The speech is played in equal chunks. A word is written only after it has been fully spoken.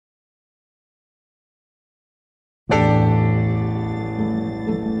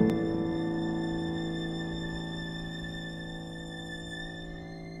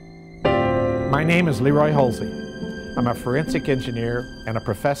My name is Leroy Halsey. I'm a forensic engineer and a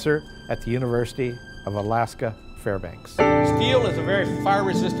professor at the University of Alaska, Fairbanks. Steel is a very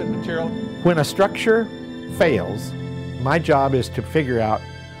fire-resistant material. When a structure fails, my job is to figure out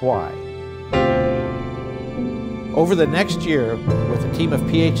why. Over the next year, with a team of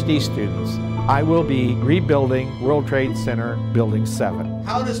PhD students, I will be rebuilding World Trade Center Building 7.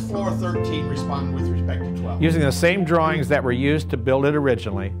 How does floor 13 respond with respect to 12? Using the same drawings that were used to build it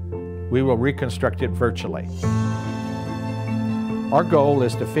originally, we will reconstruct it virtually. Our goal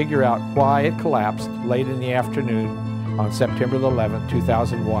is to figure out why it collapsed late in the afternoon on September 11,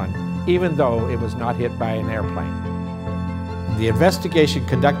 2001, even though it was not hit by an airplane. The investigation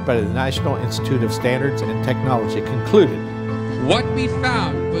conducted by the National Institute of Standards and Technology concluded what we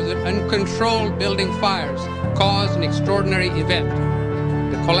found was that uncontrolled building fires caused an extraordinary event.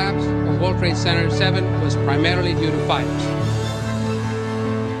 The collapse of World Trade Center 7 was primarily due to fires.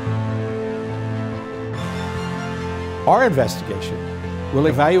 Our investigation will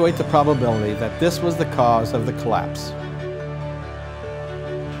evaluate the probability that this was the cause of the collapse.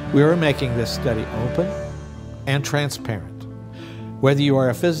 We are making this study open and transparent. Whether you are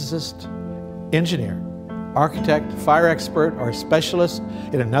a physicist, engineer, architect, fire expert, or a specialist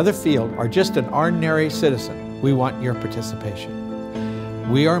in another field, or just an ordinary citizen, we want your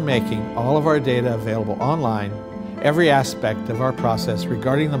participation. We are making all of our data available online. Every aspect of our process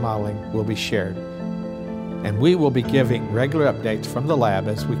regarding the modeling will be shared. And we will be giving regular updates from the lab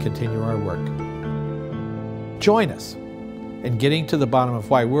as we continue our work. Join us in getting to the bottom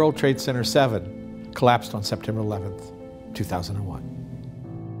of why World Trade Center 7 collapsed on September 11th, 2001.